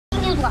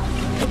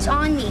vlog. It's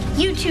on me.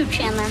 You too,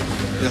 Chandler.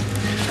 Yeah.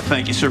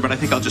 Thank you, sir, but I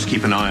think I'll just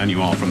keep an eye on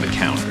you all from the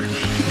counter.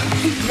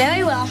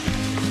 Very well.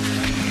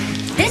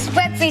 This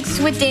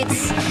breakfast with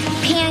its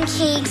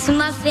pancakes,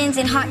 muffins,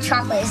 and hot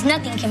chocolate is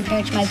nothing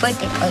compared to my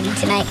birthday party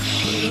tonight.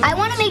 I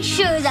want to make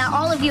sure that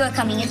all of you are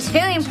coming. It's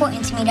very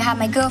important to me to have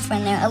my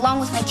girlfriend there, along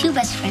with my 2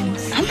 best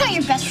friends. I'm not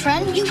your best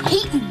friend. You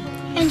hate me.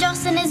 And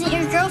Jocelyn isn't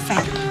your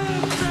girlfriend.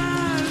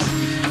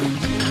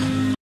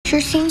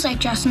 Sure seems like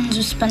Jocelyn's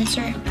with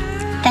Spencer.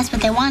 That's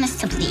what they want us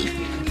to believe.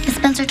 But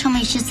Spencer told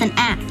me it's just an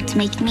act to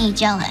make me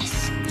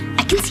jealous.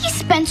 I can see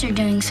Spencer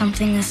doing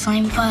something this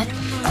time, but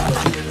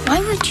why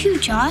would you,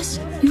 Joss?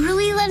 You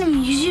really let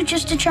him use you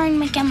just to try and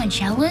make Emma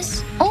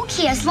jealous?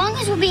 Okay, as long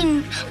as we're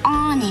being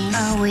honest.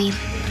 Are we?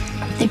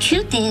 The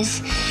truth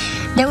is,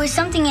 there was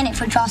something in it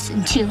for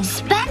Jocelyn, too.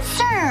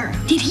 Spencer!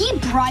 Did he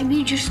bribe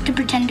you just to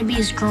pretend to be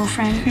his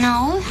girlfriend?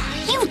 No.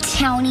 You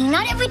townie,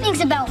 not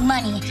everything's about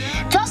money.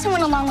 Jocelyn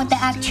went along with the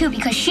act, too,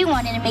 because she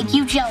wanted to make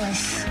you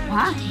jealous.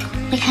 Why?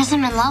 Because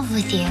I'm in love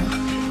with you.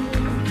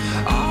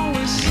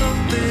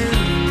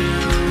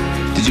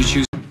 Did you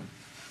choose?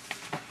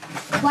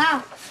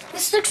 Wow,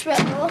 this looks real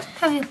cool.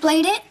 Have you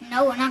played it?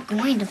 No, we're not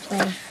going to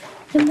play.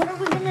 Then what are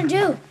we gonna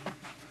do?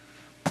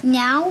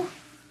 Now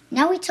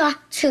we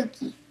talk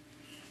turkey.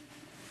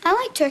 I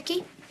like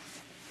turkey.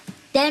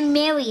 Then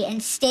marry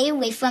and stay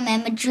away from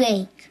Emma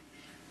Drake.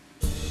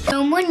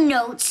 No more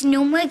notes,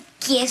 no more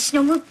gifts,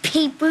 no more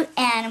paper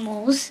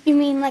animals. You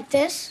mean like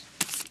this?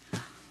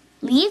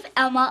 Leave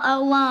Emma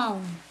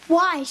alone.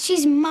 Why?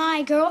 She's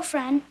my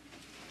girlfriend.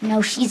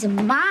 No, she's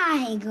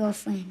my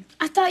girlfriend.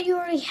 I thought you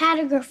already had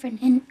a girlfriend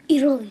in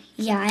Italy.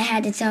 Yeah, I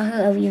had to tell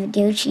her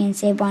arrivederci and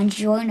say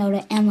buongiorno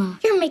to Emma.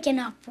 You're making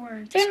up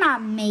words. They're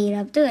not made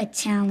up. They're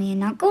Italian.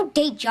 Now go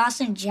date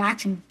Jocelyn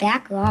Jackson.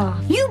 Back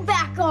off. You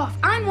back off.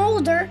 I'm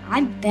older.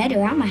 I'm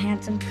better. I'm a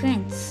handsome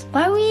prince.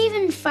 Why are we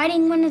even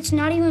fighting when it's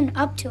not even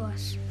up to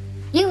us?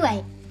 You're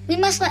right. We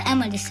must let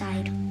Emma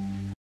decide.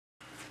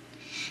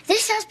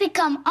 This has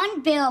become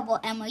unbearable,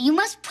 Emma. You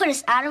must put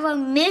us out of our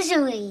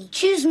misery.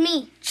 Choose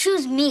me.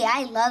 Choose me.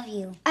 I love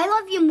you. I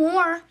love you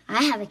more.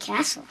 I have a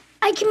castle.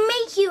 I can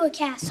make you a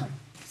castle.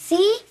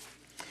 See?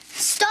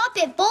 Stop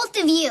it, both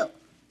of you.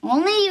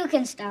 Only you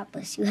can stop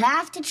us. You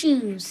have to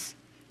choose.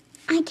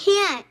 I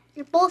can't.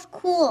 You're both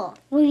cool.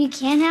 Well, you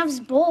can't have us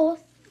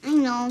both. I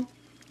know.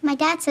 My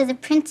dad says a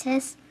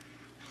princess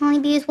can only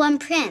be with one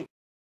prince.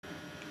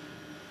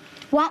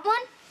 Want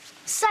one?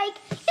 Psych,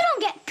 you don't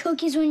get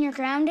cookies when you're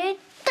grounded.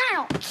 I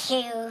don't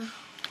care.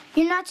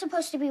 You're not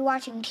supposed to be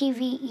watching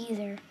TV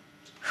either.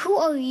 Who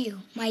are you?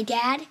 My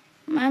dad?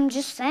 I'm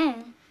just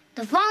saying.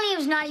 The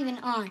volume's not even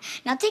on.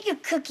 Now take your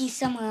cookies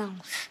somewhere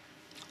else.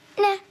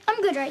 Nah,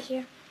 I'm good right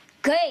here.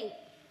 Great.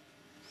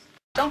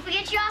 Don't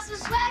forget your awesome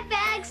swag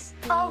bags.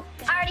 Oh,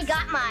 I already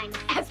got mine.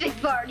 Epic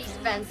party,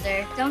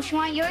 Spencer. Don't you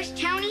want yours,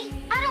 Tony?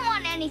 I don't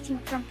want anything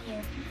from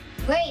here.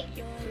 Great.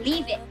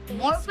 Leave it.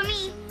 More for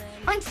me.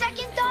 On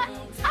second thought,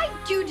 I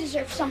do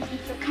deserve something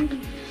for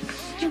coming.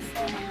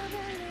 Stupid.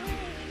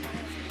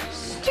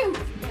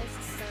 Stupid.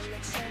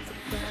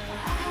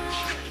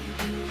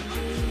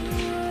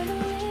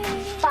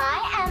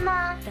 Bye,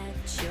 Emma.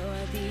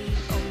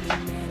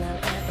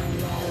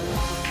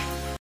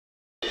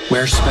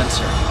 Where's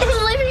Spencer? In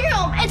the living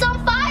room. It's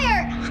on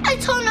fire. I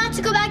told him not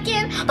to go back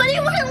in, but he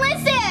wouldn't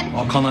listen.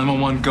 I'll call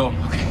 911. Go.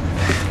 Okay.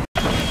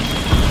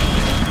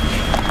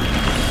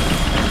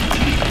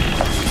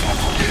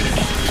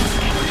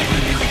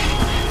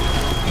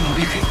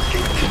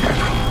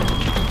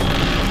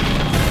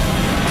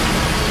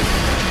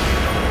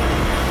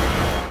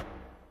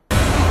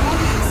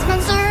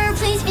 Spencer,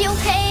 please be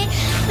okay.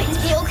 Please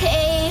be okay.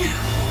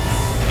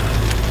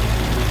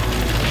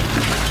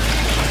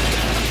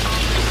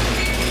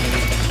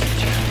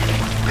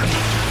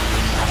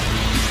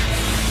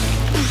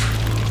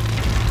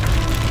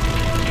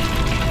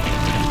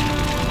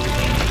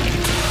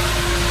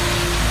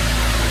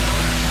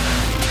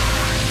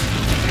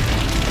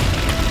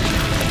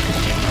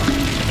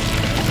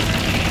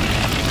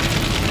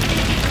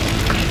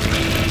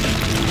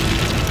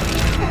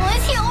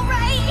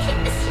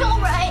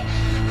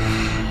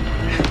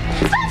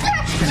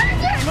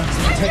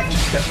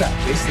 Step back,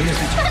 please.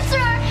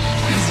 Spencer!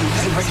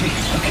 Okay,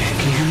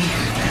 can you hear me?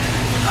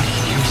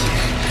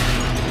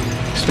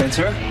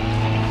 Spencer?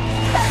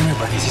 Come here,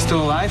 buddy. Is he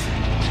still alive?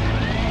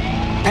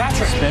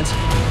 Patrick! Spencer.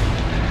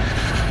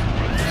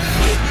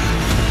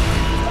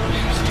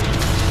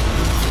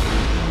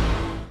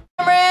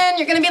 Cameron,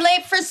 you're gonna be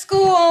late for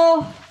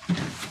school.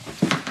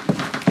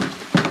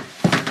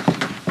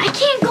 I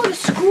can't go to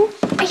school.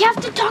 I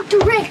have to talk to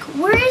Rick.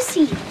 Where is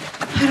he?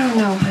 I don't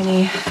know,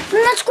 honey.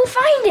 Then let's go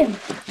find him.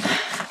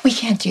 We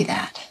can't do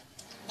that.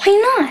 Why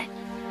not?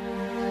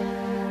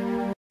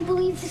 I can't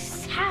believe this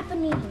is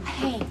happening.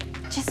 Hey,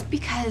 just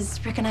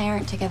because Rick and I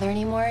aren't together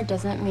anymore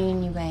doesn't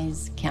mean you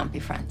guys can't be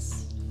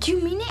friends. Do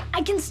you mean it?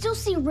 I can still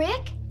see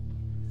Rick?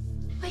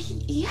 Well,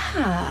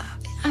 yeah.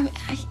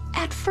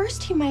 At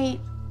first, he might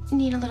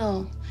need a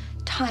little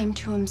time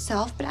to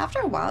himself, but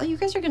after a while, you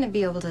guys are going to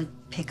be able to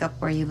pick up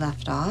where you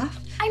left off.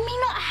 I may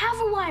not have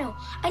a while.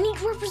 I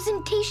need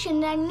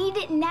representation, and I need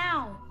it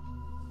now.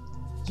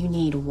 You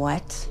need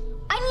what?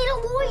 I need a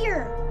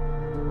lawyer.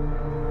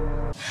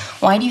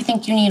 Why do you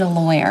think you need a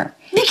lawyer?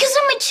 Because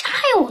I'm a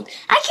child.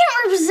 I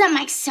can't represent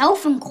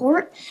myself in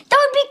court. That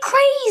would be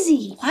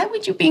crazy. Why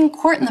would you be in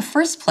court in the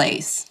first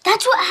place?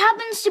 That's what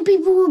happens to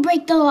people who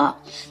break the law.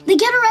 They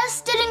get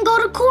arrested and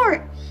go to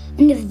court.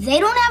 And if they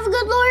don't have a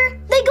good lawyer,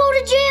 they go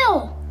to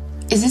jail.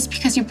 Is this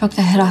because you broke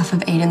the head off of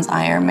Aiden's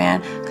Iron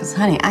Man? Because,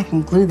 honey, I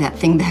can glue that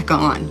thing back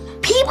on.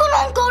 People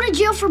don't go to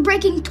jail for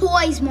breaking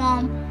toys,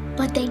 Mom.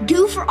 But they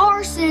do for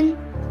arson.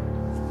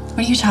 What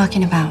are you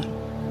talking about?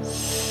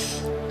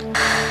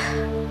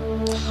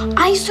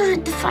 I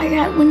started the fire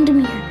at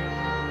Windermere.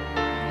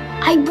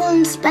 I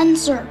burned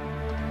Spencer.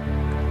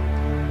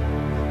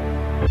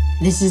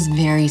 This is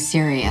very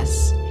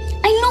serious.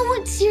 I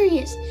know it's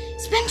serious.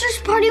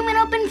 Spencer's party went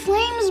up in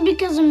flames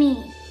because of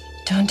me.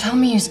 Don't tell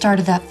me you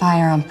started that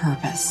fire on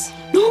purpose.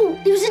 No,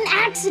 it was an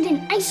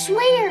accident, I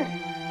swear.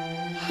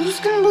 Who's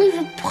gonna believe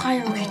a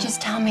pyro? Okay,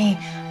 just tell me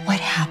what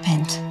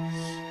happened.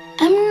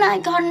 Emma and I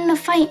got in a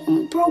fight and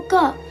we broke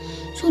up.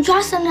 So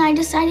Jocelyn and I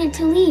decided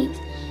to leave.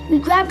 We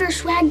grabbed our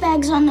swag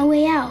bags on the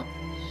way out.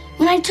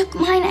 When I took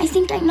mine, I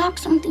think I knocked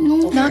something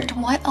over. Knocked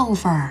what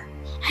over?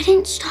 I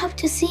didn't stop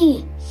to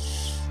see.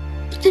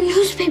 But the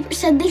newspaper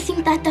said they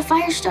think that the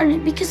fire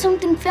started because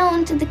something fell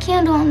into the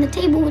candle on the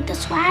table with the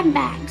swag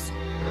bags.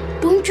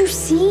 Don't you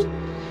see?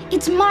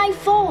 It's my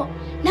fault.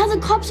 Now the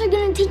cops are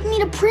gonna take me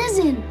to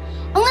prison.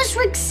 Unless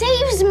Rick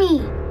saves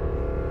me.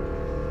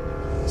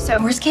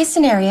 So, worst case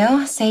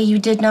scenario, say you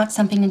did knock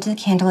something into the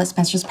candle at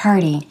Spencer's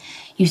party.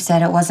 You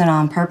said it wasn't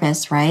on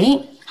purpose,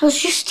 right? I was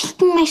just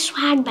taking my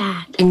swag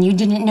bag. And you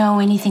didn't know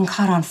anything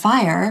caught on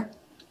fire.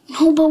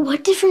 No, but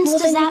what difference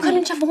does that make? You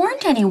couldn't have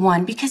warned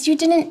anyone because you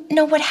didn't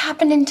know what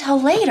happened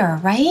until later,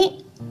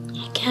 right?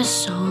 I guess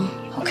so.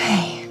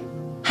 Okay.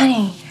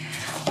 Honey,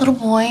 little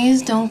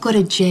boys don't go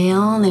to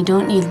jail and they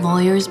don't need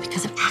lawyers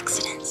because of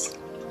accidents.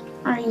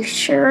 Are you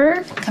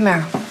sure? Come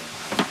here.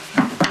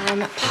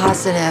 I'm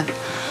positive.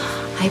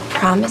 I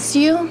promise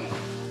you,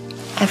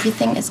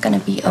 everything is gonna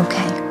be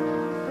okay.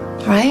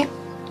 All right?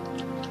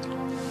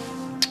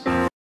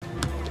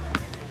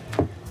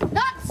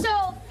 Not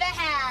so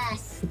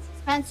fast!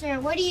 Spencer,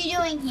 what are you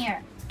doing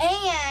here?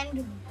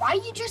 And why are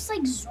you dressed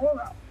like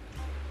Zorro?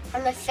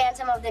 I'm the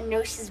Phantom of the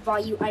Nurse's Ball,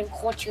 you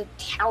uncultured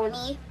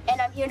townie.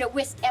 And I'm here to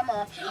whisk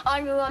Emma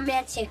on a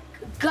romantic,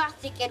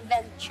 gothic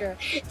adventure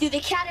through the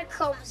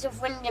catacombs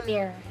of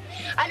Windermere.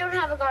 I don't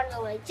have a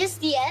gondola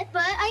just yet,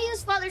 but I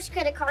use Father's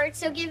credit card,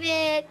 so give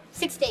it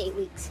 6 to 8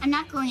 weeks. I'm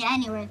not going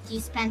anywhere with you,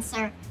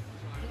 Spencer.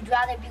 You'd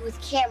rather be with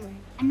Cameron.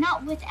 I'm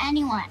not with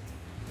anyone.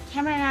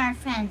 Cameron and I are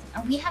friends,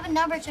 and we have a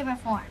number to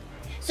perform.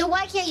 So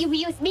why can't you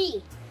be with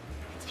me?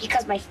 It's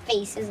because my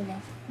face, isn't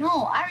it?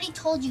 No, I already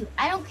told you.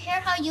 I don't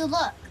care how you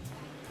look.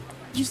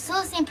 You're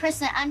still the same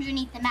person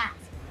underneath the mask.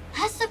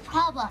 That's the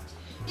problem.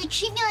 You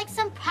treat me like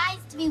some prize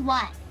to be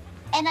won,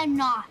 and I'm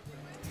not.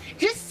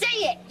 Just say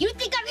it. You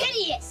think I'm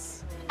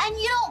hideous. And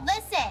you don't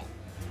listen.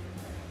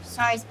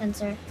 Sorry,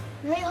 Spencer.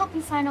 I really hope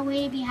you find a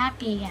way to be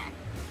happy again.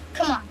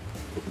 Come on,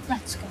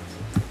 let's go.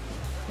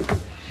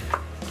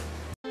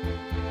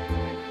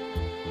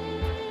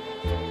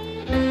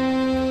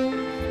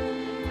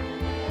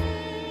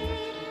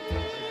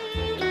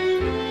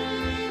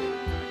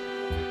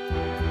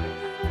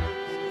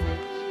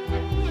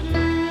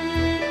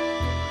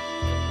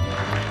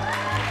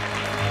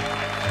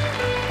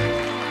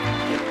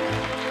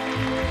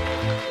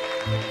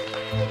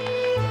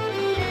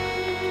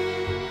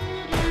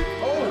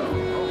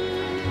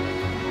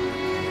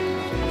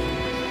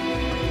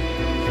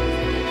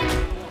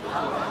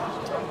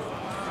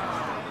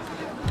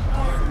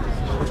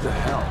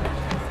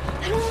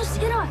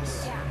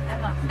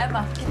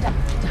 Emma, get down,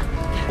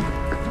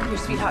 Come here,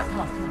 sweetheart,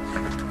 come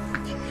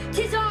on.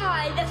 'Tis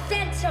I, the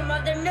Phantom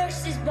of the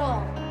Nurse's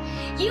Ball.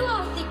 You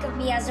all think of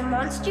me as a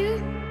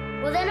monster?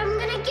 Well, then I'm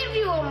gonna give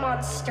you a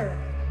monster.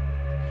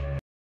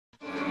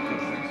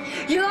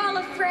 You're all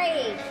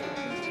afraid.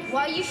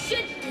 Well, you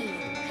should be,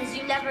 because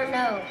you never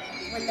know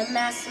when the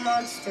masked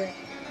monster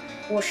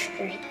will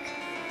strike.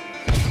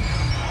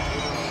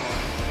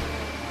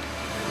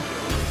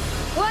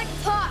 What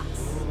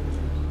talks?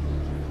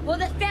 Will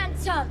the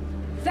Phantom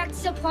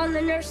vex upon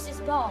the Nurse's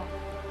Ball?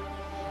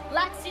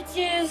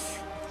 Laxative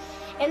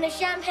in the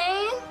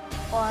champagne,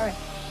 or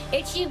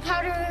itchy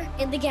powder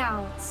in the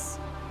gowns?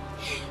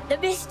 The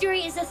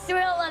mystery is the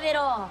thrill of it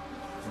all.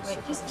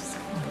 Wait, just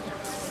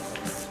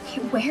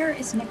hey, where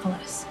is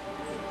Nicholas?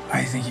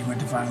 I think he went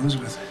to find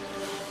Elizabeth.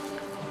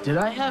 Did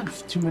I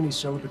have too many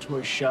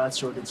celebratory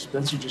shots, or did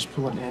Spencer just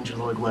pull an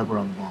Angeloid Webber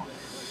on the ball?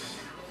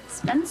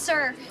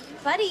 Spencer,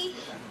 buddy,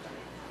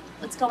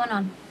 what's going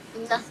on?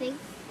 Nothing.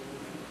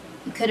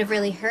 You could have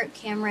really hurt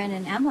Cameron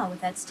and Emma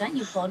with that stunt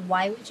you pulled.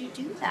 Why would you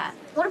do that?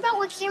 What about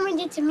what Cameron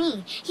did to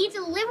me? He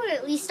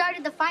deliberately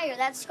started the fire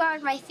that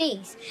scarred my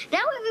face.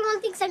 Now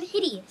everyone thinks I'm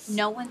hideous.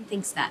 No one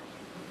thinks that.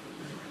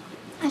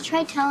 I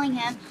tried telling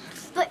him,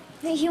 but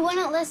he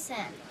wouldn't listen.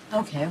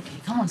 Okay,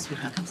 come on,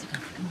 sweetheart, come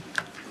on.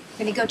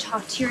 gonna go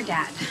talk to your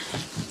dad.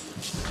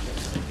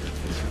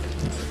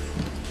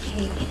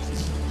 Okay.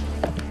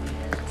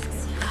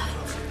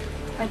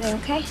 Are they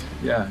okay?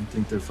 Yeah, I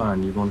think they're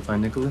fine. You want to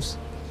find Nicholas?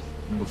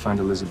 We'll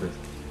find Elizabeth.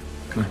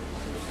 Come on.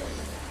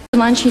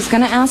 Lunch, he's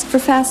gonna ask for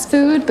fast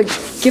food, but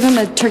give him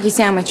a turkey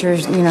sandwich or,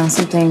 you know,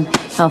 something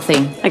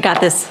healthy. I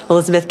got this.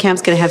 Elizabeth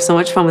Camp's gonna have so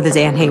much fun with his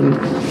Aunt Hayden.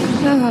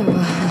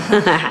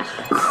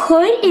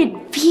 Could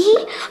it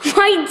be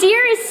my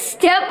dearest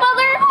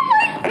stepmother? Oh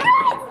my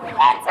God,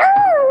 that's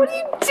her! What are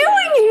you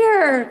doing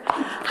here?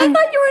 I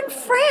thought you were in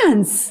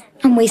France.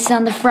 I'm wasted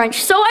on the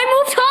French, so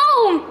I moved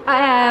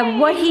home!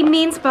 What he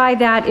means by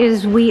that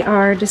is we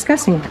are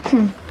discussing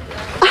it.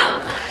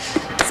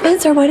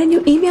 Spencer, why didn't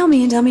you email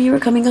me and tell me you were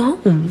coming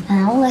home?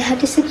 Well, I had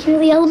to secure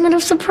the element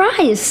of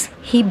surprise.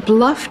 He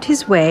bluffed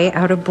his way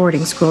out of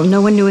boarding school.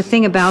 No one knew a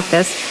thing about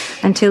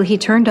this until he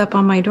turned up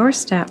on my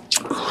doorstep.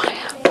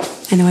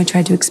 I know I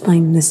tried to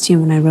explain this to you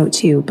when I wrote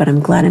to you, but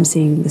I'm glad I'm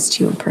seeing this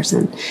to you in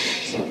person.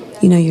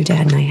 You know, your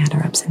dad and I had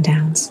our ups and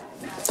downs.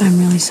 I'm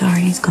really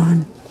sorry he's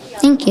gone.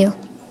 Thank you.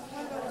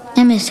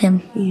 I miss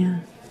him. Yeah.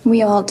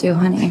 We all do,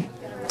 honey.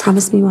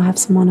 Promise me we'll have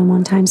some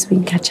one-on-one time so we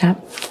can catch up.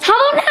 How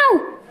about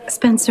now?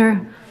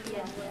 Spencer,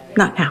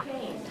 not now.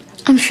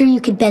 I'm sure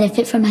you could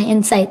benefit from my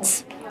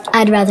insights.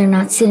 I'd rather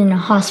not sit in a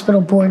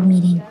hospital board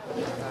meeting.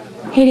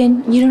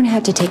 Hayden, you don't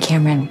have to take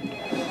Cameron.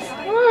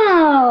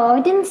 Wow,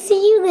 I didn't see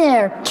you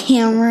there,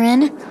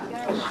 Cameron.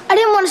 I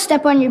didn't want to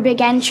step on your big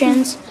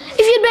entrance. If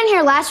you'd been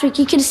here last week,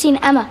 you could have seen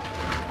Emma.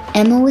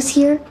 Emma was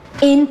here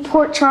in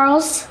Port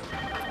Charles.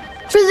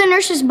 For the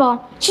nurses'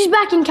 ball. She's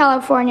back in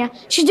California.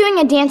 She's doing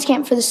a dance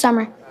camp for the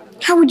summer.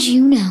 How would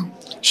you know?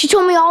 She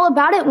told me all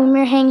about it when we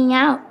were hanging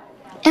out.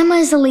 Emma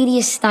is a lady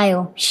of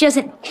style. She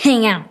doesn't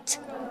hang out.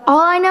 All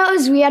I know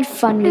is we had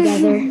fun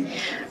together.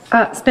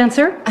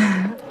 Spencer,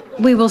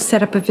 we will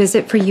set up a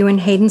visit for you and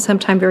Hayden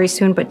sometime very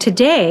soon, but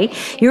today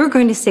you're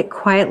going to sit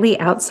quietly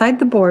outside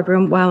the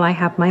boardroom while I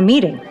have my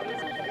meeting.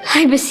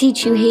 I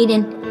beseech you,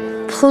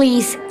 Hayden.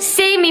 Please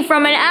save me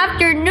from an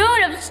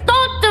afternoon of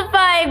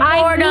stultifying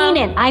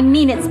boredom. I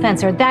mean it,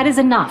 Spencer. That is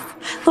enough.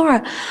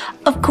 Laura,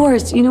 of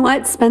course, you know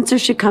what? Spencer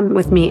should come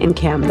with me and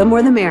Cam. The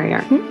more the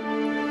merrier.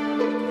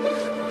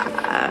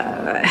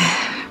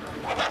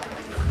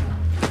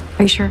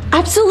 Are you sure?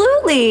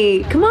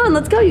 Absolutely. Come on,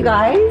 let's go, you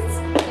guys.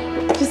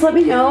 Just let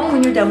me know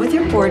when you're done with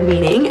your board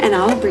meeting, and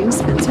I'll bring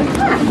Spencer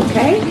back,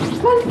 okay?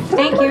 Come on.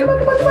 Thank you.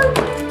 Come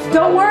on.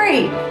 Don't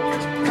worry.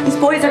 These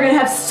boys are going to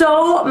have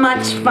so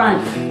much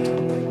fun.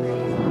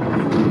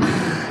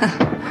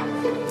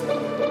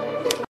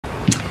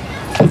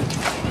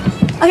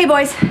 Okay,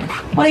 boys.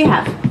 What do you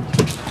have?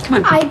 Come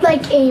on. I'd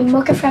like a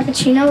mocha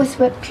frappuccino with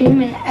whipped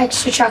cream and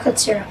extra chocolate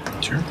syrup.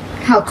 Sure.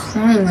 How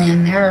cloyingly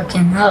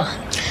American. Ugh.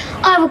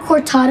 I'll have a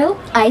cortado.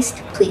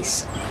 Iced,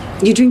 please.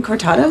 You drink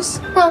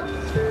cortados? Well,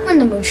 when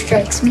the mood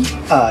strikes me.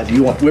 Do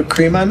you want whipped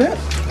cream on that?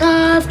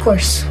 Of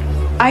course.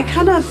 I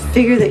kind of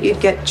figured that you'd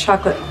get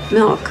chocolate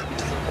milk.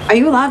 Are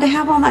you allowed to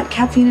have all that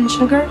caffeine and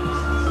sugar?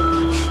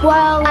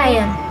 Well, I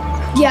am.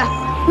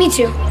 yeah, me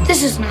too.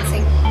 This is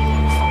nothing.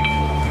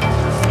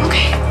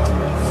 Okay.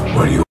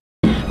 What do you?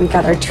 We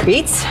got our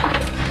treats.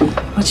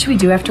 What should we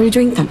do after we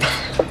drink them?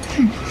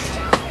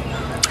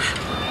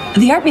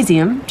 The art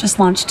museum just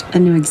launched a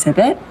new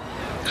exhibit.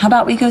 How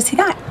about we go see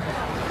that?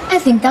 I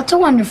think that's a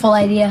wonderful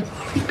idea.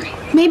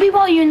 Maybe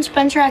while you and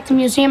Spencer are at the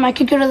museum, I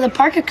could go to the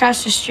park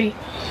across the street.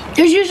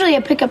 There's usually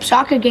a pickup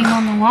soccer game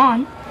on the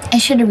lawn. I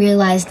should have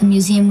realized the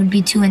museum would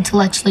be too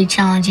intellectually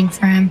challenging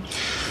for him.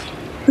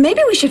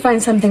 Maybe we should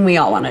find something we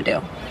all want to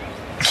do.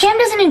 Cam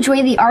doesn't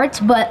enjoy the arts,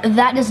 but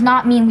that does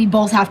not mean we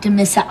both have to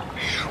miss out.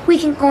 We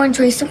can go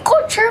enjoy some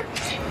culture,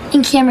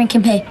 and Cameron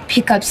can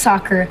pick up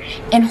soccer,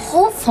 and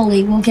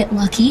hopefully we'll get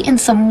lucky and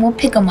someone will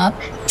pick him up,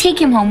 take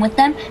him home with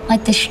them,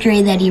 like the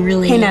stray that he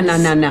really is.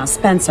 Hey, no,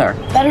 Spencer.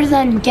 Better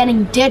than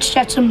getting ditched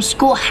at some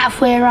school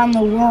halfway around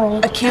the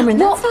world. Cameron,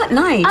 that's not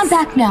nice. I'm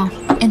back now,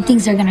 and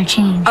things are gonna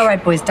change. All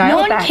right, boys, dial No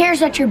it one back. cares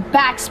that you're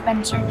back,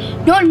 Spencer.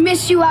 No one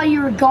missed you while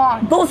you were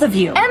gone. Both of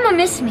you. Emma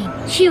missed me.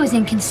 She was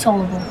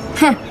inconsolable.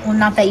 Well,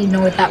 not that you know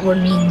what that word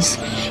means.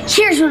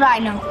 Here's what I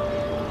know.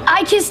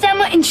 I kissed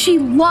Emma and she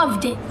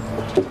loved it.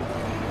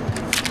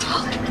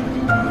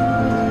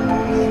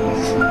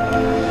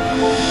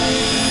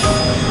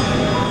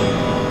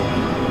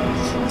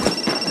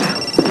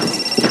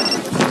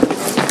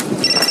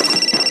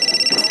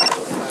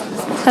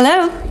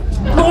 Hello?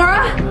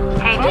 Laura?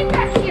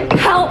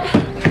 Help!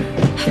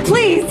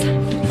 Please!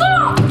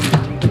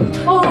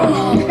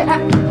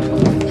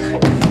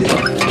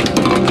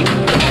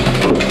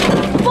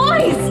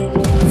 Boys!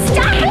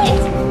 Stop it!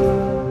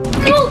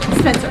 No!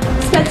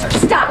 Spencer,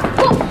 stop!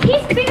 Oh,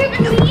 he's bigger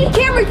than me.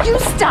 Cameron, you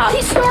stop!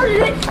 He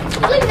started it.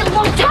 Leave me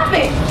alone. Stop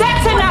it!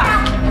 That's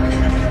enough!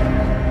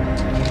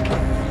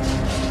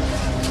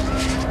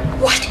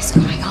 What is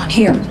going on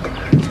here?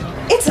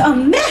 It's a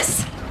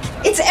mess!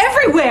 It's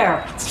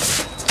everywhere!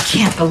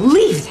 Can't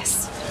believe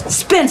this.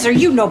 Spencer,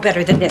 you know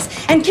better than this.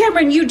 And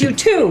Cameron, you do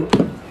too.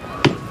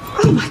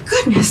 Oh my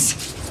goodness.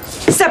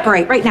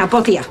 Separate right now,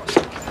 both of you.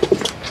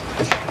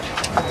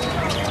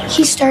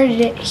 He started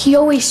it. He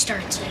always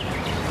starts it.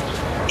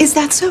 Is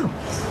that so?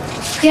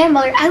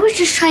 Grandmother, I was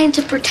just trying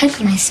to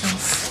protect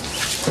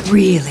myself.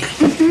 Really?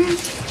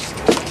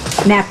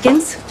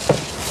 Napkins?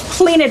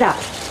 Clean it up.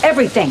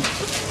 Everything.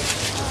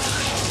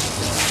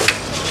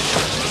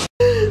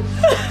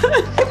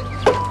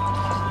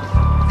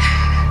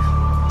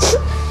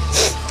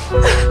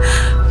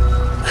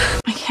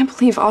 I can't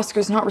believe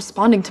Oscar's not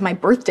responding to my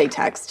birthday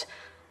text.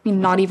 I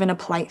mean, not even a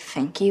polite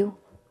thank you.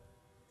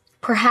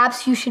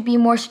 Perhaps you should be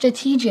more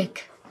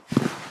strategic.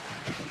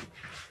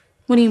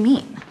 What do you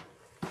mean?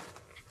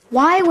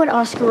 Why would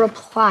Oscar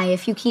reply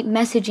if you keep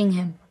messaging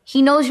him?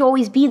 He knows you'll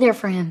always be there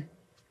for him.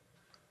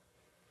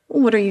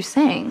 What are you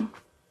saying?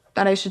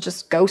 That I should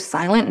just go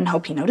silent and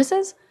hope he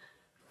notices?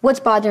 What's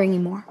bothering you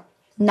more?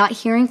 Not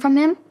hearing from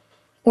him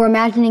or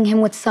imagining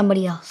him with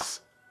somebody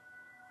else?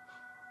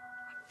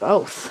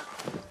 Both.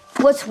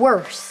 What's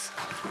worse?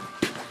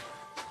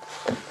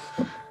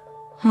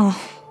 Oh,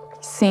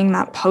 seeing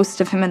that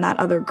post of him and that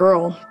other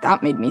girl,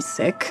 that made me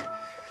sick.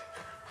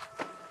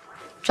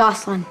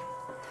 Jocelyn,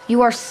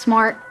 you are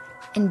smart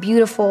and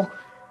beautiful.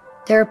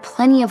 There are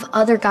plenty of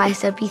other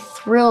guys that'd be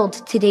thrilled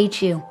to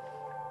date you.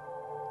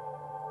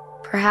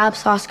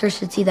 Perhaps Oscar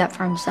should see that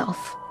for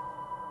himself.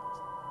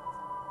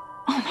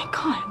 Oh my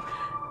God.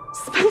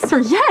 Spencer,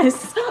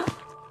 yes!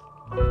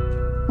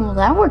 Well,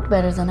 that worked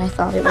better than I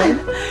thought it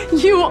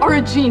would. You are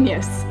a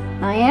genius.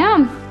 I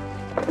am.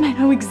 And I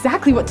know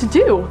exactly what to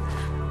do.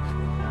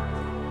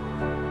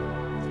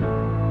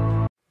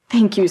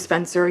 Thank you,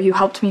 Spencer. You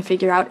helped me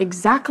figure out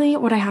exactly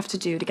what I have to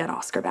do to get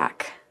Oscar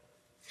back.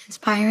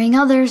 Inspiring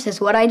others is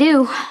what I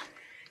do.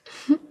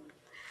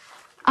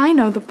 I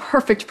know the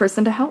perfect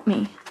person to help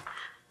me.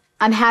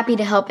 I'm happy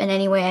to help in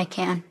any way I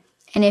can.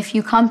 And if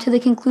you come to the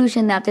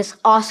conclusion that this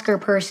Oscar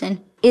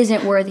person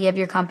isn't worthy of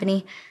your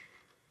company,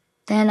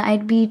 then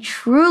I'd be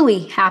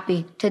truly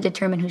happy to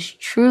determine who's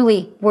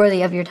truly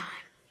worthy of your time.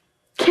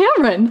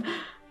 Cameron!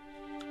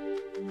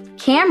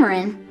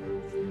 Cameron?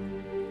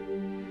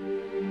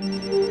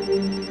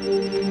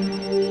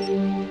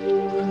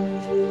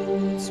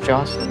 It's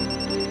Jocelyn.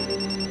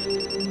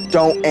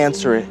 Don't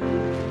answer it.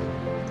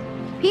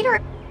 Peter.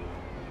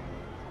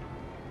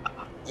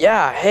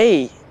 Yeah,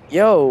 hey,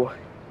 yo.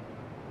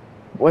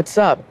 What's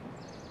up?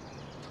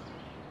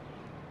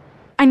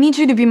 I need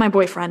you to be my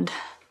boyfriend.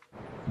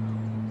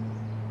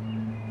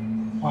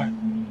 What?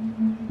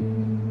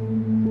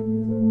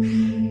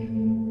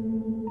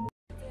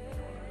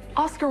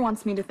 Oscar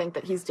wants me to think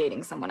that he's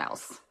dating someone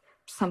else.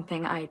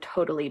 Something I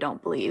totally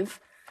don't believe.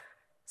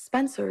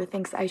 Spencer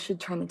thinks I should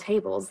turn the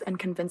tables and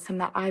convince him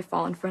that I've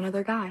fallen for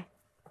another guy.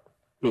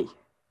 Me?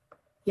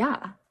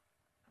 Yeah.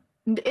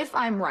 And if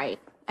I'm right,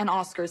 and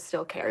Oscar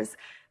still cares,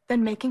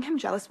 then making him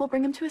jealous will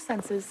bring him to his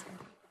senses.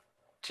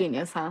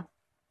 Genius, huh?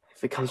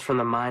 If it comes from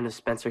the mind of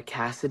Spencer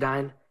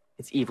Cassadine,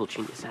 it's evil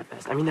genius at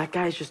best. I mean, that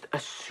guy's just a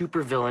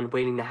super villain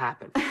waiting to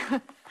happen.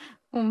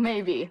 Well,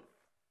 maybe.